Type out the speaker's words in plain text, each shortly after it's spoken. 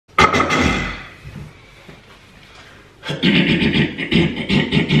Hey.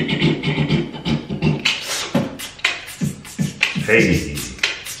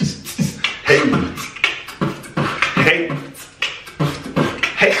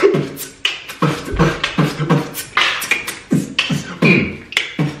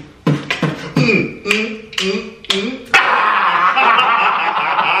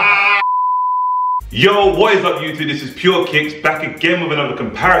 Yo, what is up YouTube? This is PureKicks back again with another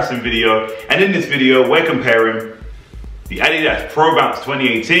comparison video. And in this video, we're comparing the Adidas Pro Bounce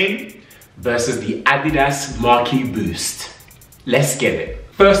 2018 versus the Adidas Marquee Boost. Let's get it.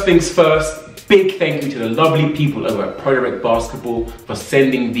 First things first, big thank you to the lovely people over at PureKicks Basketball for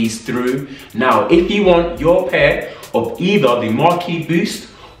sending these through. Now, if you want your pair of either the Marquee Boost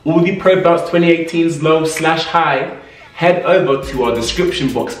or the Pro Bounce 2018's low/high, head over to our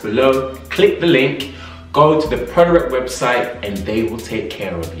description box below, click the link, go to the PureKicks website, and they will take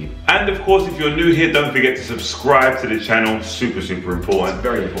care of you. And of course, if you're new here, don't forget to subscribe to the channel. Super important. It's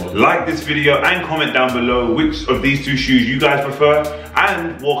very important. Like this video and comment down below which of these two shoes you guys prefer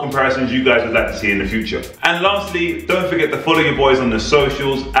and what comparisons you guys would like to see in the future. And lastly, don't forget to follow your boys on the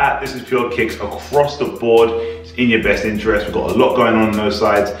socials at This Is PureKicks across the board. It's in your best interest. We've got a lot going on those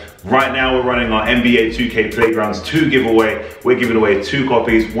sides. Right now we're running our NBA 2K Playgrounds 2 giveaway. We're giving away 2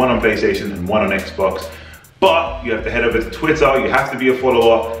 copies, one on PlayStation and one on Xbox. But you have to head over to Twitter, you have to be a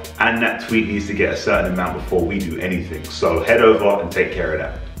follower, and that tweet needs to get a certain amount before we do anything. So head over and take care of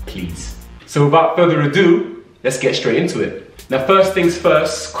that, please. So without further ado, let's get straight into it. Now first things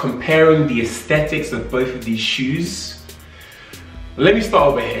first, comparing the aesthetics of both of these shoes. Let me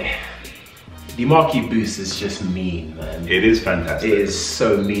start over here. The Marquee Boost is just mean, man. It is fantastic. It is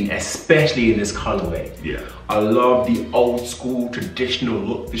so mean, especially in this colorway. Yeah. I love the old school traditional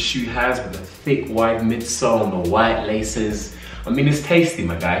look the shoe has with the thick wide midsole and the white laces. I mean, it's tasty,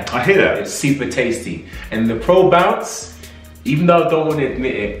 my guy. I hear that. It's super tasty. And the Pro Bounce, even though I don't want to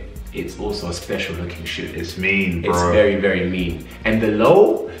admit it, it's also a special looking shoe. It's mean, bro. It's very, very mean. And the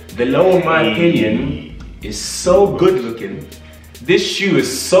low in my opinion, is so good looking. This shoe is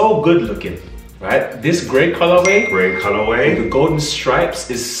so good looking. Right? This gray colorway with the golden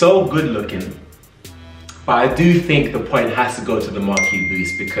stripes is so good looking. But I do think the point has to go to the Marquee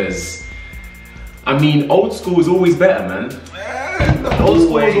Boost because, I mean, old school is always better, man. Old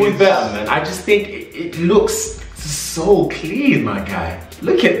school is always better, man. I just think it looks so clean, my guy.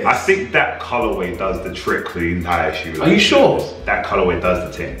 Look at this. I think that colorway does the trick for the entire shoe. Are you sure? That colorway does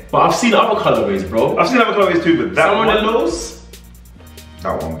the thing. But I've seen other colorways, bro. I've seen other colorways too, but that some of the lows.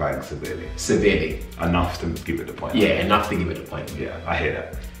 That one bangs severely. Severely. Enough to give it the point. Yeah, enough to give it a point. Yeah, I hear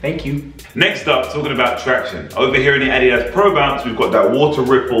that. Thank you. Next up, talking about traction. Over here in the Adidas Pro Bounce, we've got that water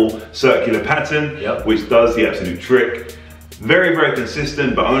ripple circular pattern, which does the absolute trick. Very, very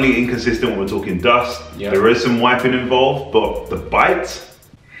consistent, but only inconsistent when we're talking dust. There is some wiping involved, but the bite,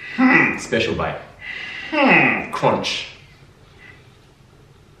 special bite. Crunch.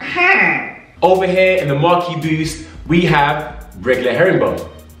 Over here in the Marquee Boost, we have regular herringbone,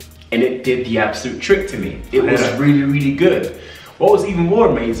 and it did the absolute trick to me. It was really, really good. What was even more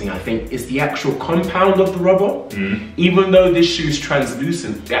amazing, I think, is the actual compound of the rubber. Even though this shoe is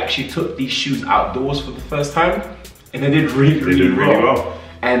translucent, they actually took these shoes outdoors for the first time, and they did really well.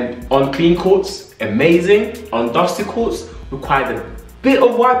 And on clean courts, amazing. On dusty courts, required a bit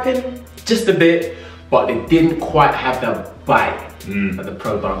of wiping, just a bit, but they didn't quite have that bite that the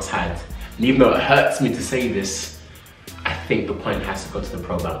Pro Bounce had. And even though it hurts me to say this, I think the point has to go to the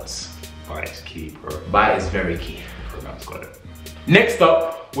Pro Bounce. Bite is key, bro. Bite is very key. Pro Bounce got it. Next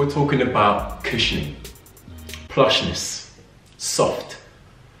up, we're talking about cushioning, plushness, soft.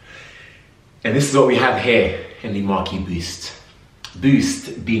 And this is what we have here in the Marquee Boost.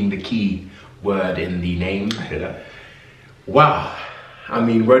 Boost being the key word in the name. I hear that. Wow. I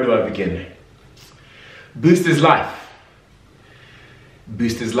mean, where do I begin? Boost is life.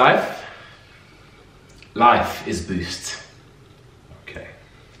 Boost is life. Life is Boost. Okay.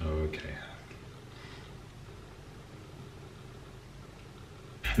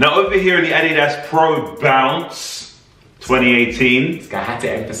 Now over here in the Adidas Pro Bounce 2018. This guy had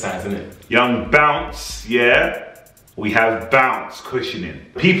to emphasize, isn't it? Young Bounce, yeah. We have Bounce cushioning.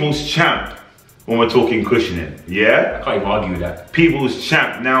 People's champ when we're talking cushioning, yeah? I can't even argue with that. People's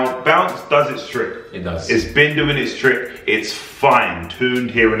champ. Now, Bounce does its trick. It does. It's been doing its trick. It's fine-tuned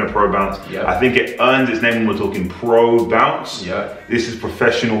here in the Pro Bounce. I think it earns its name when we're talking Pro Bounce. This is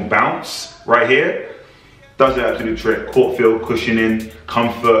professional bounce right here. Does the absolute trick. Court feel, cushioning,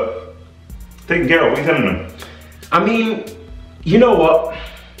 comfort. Taken care of. What are you telling them? I mean, you know what?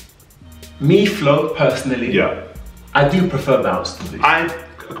 Me, Flo, personally, I do prefer Bounce to Boost.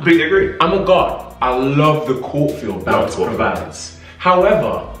 I completely agree. I'm a god. I love the court feel bounce provides.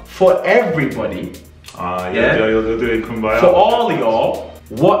 However, for everybody, you're doing kumbaya. For all y'all,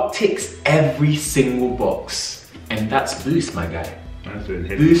 what ticks every single box? And that's Boost, my guy.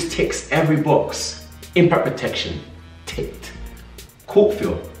 Boost ticks every box. Impact protection, ticked. Court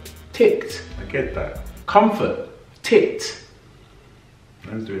feel, ticked. I get that. Comfort, ticked.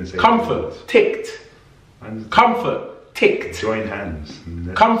 Man's doing comfort, ticked. Comfort, ticked. Join hands.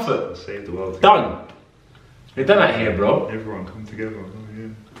 Comfort, save the world. Done. We've done that here, bro. Everyone come together. Oh,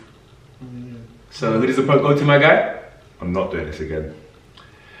 yeah. So who does the point go to, my guy? I'm not doing this again.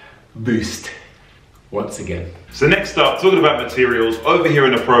 Boost. Once again. So next up, talking about materials, over here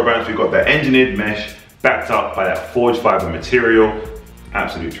in the Pro Bounce, we've got that engineered mesh backed up by that forged fiber material.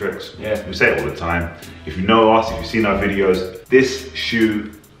 Absolute tricks. Yeah. We say it all the time. If you know us, if you've seen our videos, this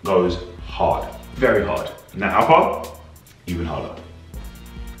shoe goes hard. Very hard. Now upper, even harder.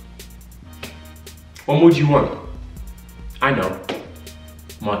 What more do you want? I know.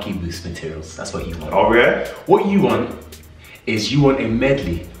 Marquee Boost materials. That's what you want. Oh yeah? What you want is you want a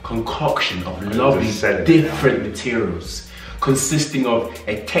medley, concoction of lovely different materials consisting of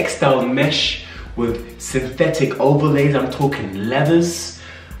a textile mesh with synthetic overlays. I'm talking leathers.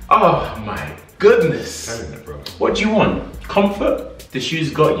 Oh my goodness. Selling it, bro. What do you want? Comfort? The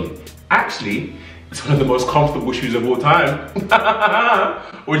shoe's got you. Actually, it's one of the most comfortable shoes of all time.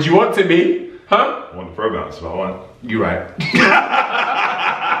 What do you want to be? Huh? I want the Pro Bounce, but I want. You're right.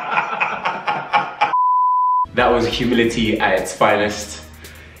 That was humility at its finest.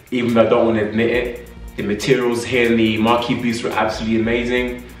 Even though I don't want to admit it, the materials here in the Marquee Boost were absolutely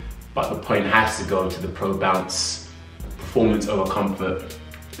amazing, but the point has to go to the Pro Bounce. Performance over comfort.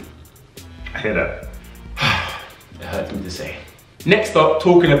 I hear that. It hurts me to say. Next up,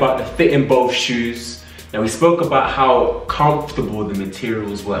 talking about the fit in both shoes. Now we spoke about how comfortable the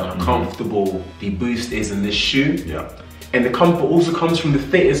materials were, how comfortable the Boost is in this shoe. Yeah. And the comfort also comes from the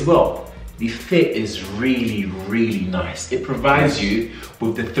fit as well. The fit is really, really nice. It provides you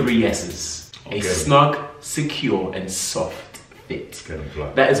with the 3 S's. A snug, secure, and soft fit.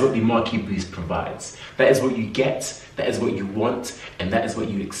 That is what the Marquee Boost provides. That is what you get, that is what you want, and that is what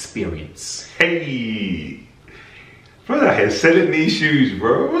you experience. Hey! Brother here selling these shoes,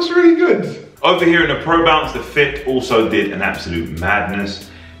 bro. What's really good? Over here in the Pro Bounce, the fit also did an absolute madness.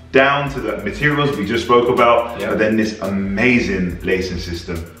 Down to the materials we just spoke about, but then this amazing lacing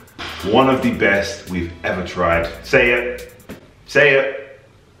system. One of the best we've ever tried. Say it. Say it.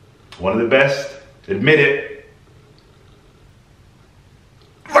 One of the best. Admit it.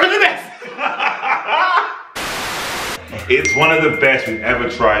 One of the best! It's one of the best we've ever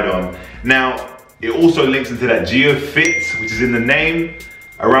tried on. Now, it also links into that Geo Fit, which is in the name,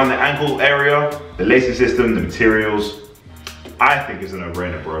 around the ankle area, the lacing system, the materials. I think it's a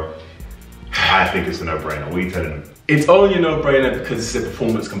no-brainer, bro. I think it's a no-brainer. What are you telling them? It's only a no-brainer because it's a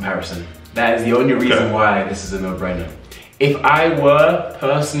performance comparison. That is the only reason why this is a no-brainer. If I were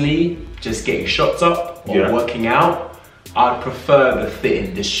personally just getting shots up or working out, I'd prefer the fit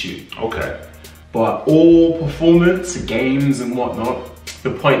in this shoe. Okay. But all performance, games and whatnot, the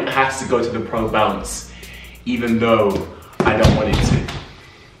point has to go to the Pro Bounce, even though I don't want it to.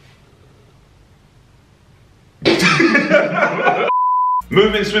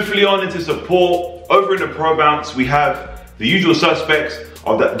 Moving swiftly on into support, over in the Pro Bounce, we have the usual suspects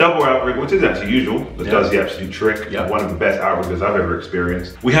of that double outrigger, which is actually usual, but does the absolute trick. One of the best outriggers I've ever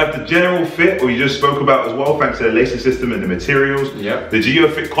experienced. We have the general fit, or you just spoke about as well, thanks to the lacing system and the materials. The Geo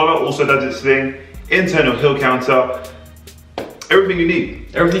Fit collar also does its thing. Internal heel counter. Everything you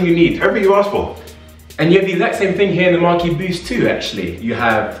need. Everything you need. Everything you asked for. And you have the exact same thing here in the Marquee Boost too, actually. You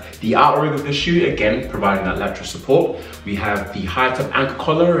have the outer rig of the shoe, again, providing that lateral support. We have the high top ankle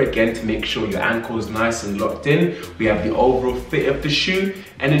collar, again, to make sure your ankle is nice and locked in. We have the overall fit of the shoe,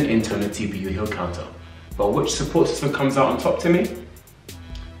 and an internal TPU heel counter. But which support system comes out on top to me?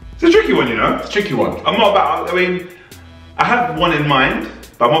 It's a tricky one, you know? It's a tricky one. I'm not about, I mean, I have one in mind,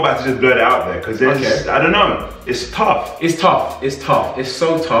 but I'm not about to just blurt it out there, because there's, I don't know, it's tough. It's tough, it's tough, it's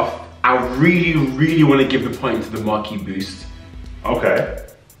so tough. I really, really want to give the point to the Marquee Boost. Okay.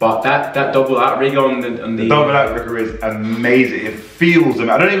 But that double outrigger on the double outrigger is amazing. It feels amazing.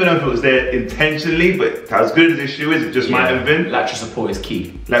 I don't even know if it was there intentionally, but as good as this shoe is, it just might have been. Lateral support is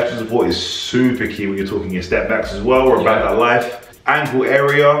key. Lateral support is super key when you're talking your step backs as well, or about that life. Ankle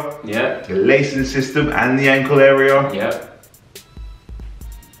area. The lacing system and the ankle area.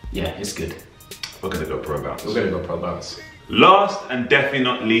 Yeah, it's good. We're gonna go Pro Bounce. We're gonna go Pro Bounce. Last and definitely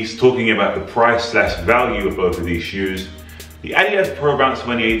not least, talking about the price/value of both of these shoes, the Adidas Pro Bounce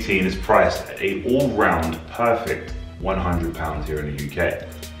 2018 is priced at an all-round perfect £100 here in the UK.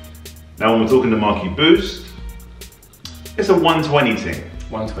 Now when we're talking the Marquee Boost, it's a 120 thing.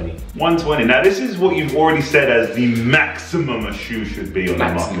 120. 120. Now this is what you've already said as the maximum a shoe should be on the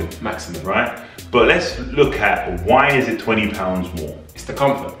market. Maximum. Right? But let's look at why is it £20 more? It's the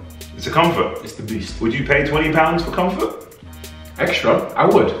comfort. It's the comfort. It's the boost. Would you pay £20 for comfort? Extra? I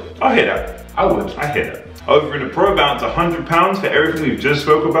would. I hear that. I would. I hear that. Over in the Pro Bounce, £100 for everything we've just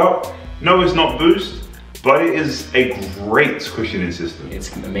spoke about. No, it's not boost, but it is a great cushioning system.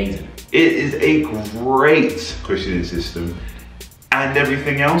 It's amazing. It is a great cushioning system. And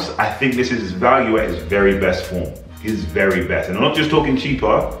everything else, I think this is value at its very best form. His very best. And I'm not just talking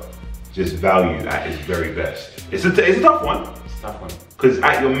cheaper, just value at its very best. It's a tough one. It's a tough one. Because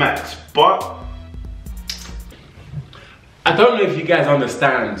at your max, but I don't know if you guys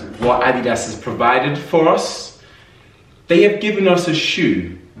understand what Adidas has provided for us. They have given us a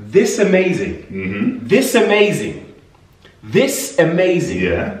shoe this amazing, this amazing, this amazing,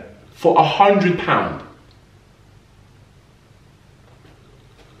 yeah, for £100.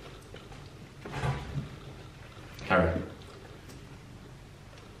 Karen.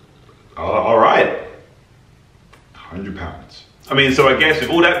 All right, £100. I mean, so I guess with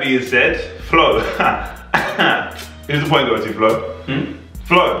all that being said, Flo, here's the point go to, Flo.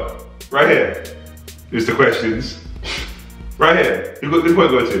 Flo, right here. Here's the questions. Right here. You got this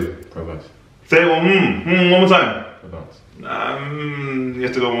point go to. Pro Bounce. Say one more time. Pro Bounce. You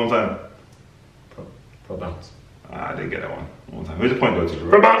have to go one more time. Pro Bounce. I didn't get that one. One more time. Where's the point go to?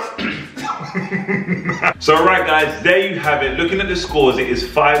 Pro Bounce. So alright guys, there you have it. Looking at the scores, it is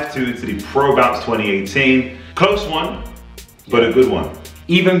 5-2 to the Pro Bounce 2018. Close one, but a good one.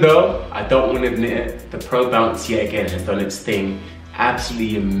 Even though I don't want to admit it, the Pro Bounce yet again has done its thing.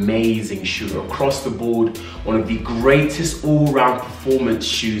 Absolutely amazing shoe across the board. One of the greatest all-round performance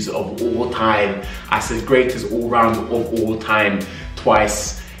shoes of all time. I said greatest all-round of all time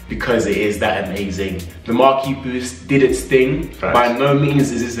twice because it is that amazing. The Marquee Boost did its thing. Facts. By no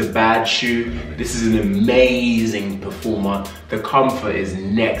means is this a bad shoe. This is an amazing performer. The comfort is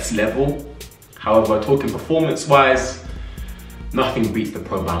next level. However, talking performance-wise, nothing beats the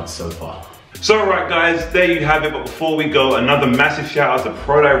Pro Bounce so far. So alright guys, there you have it, but before we go, another massive shout out to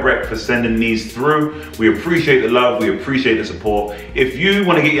ProDirect for sending these through. We appreciate the love, we appreciate the support. If you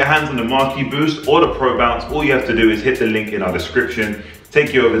want to get your hands on the Marquee Boost or the Pro Bounce, all you have to do is hit the link in our description,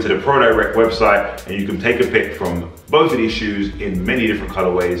 take you over to the ProDirect website, and you can take a pick from both of these shoes in many different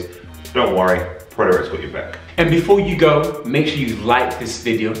colorways. Don't worry, ProDirect's got your back. And before you go, make sure you like this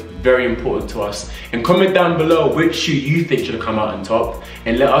video, very important to us, and comment down below which shoe you think should come out on top,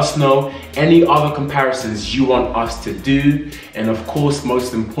 and let us know any other comparisons you want us to do. And of course,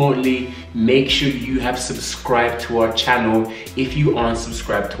 most importantly, make sure you have subscribed to our channel if you aren't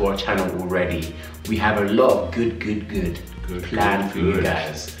subscribed to our channel already. We have a lot of good planned for you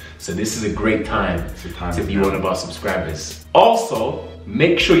guys. So this is a great time to be one of our subscribers. Also,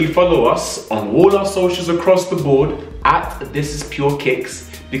 make sure you follow us on all our socials across the board at This Is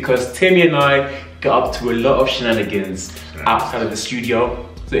PureKicks, because Timmy and I get up to a lot of shenanigans outside of the studio.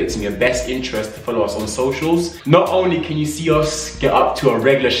 So it's in your best interest to follow us on socials. Not only can you see us get up to our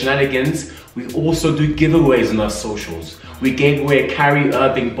regular shenanigans, we also do giveaways on our socials. We gave away a Kyrie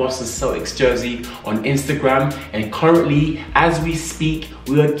Irving Boston Celtics jersey on Instagram, and currently, as we speak,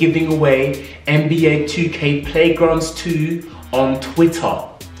 we are giving away NBA 2K Playgrounds 2 on Twitter.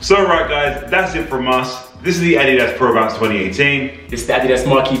 So right guys, that's it from us. This is the Adidas Pro Bounce 2018. This is the Adidas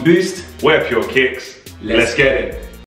Marquee Boost. We're PureKicks. Let's get it.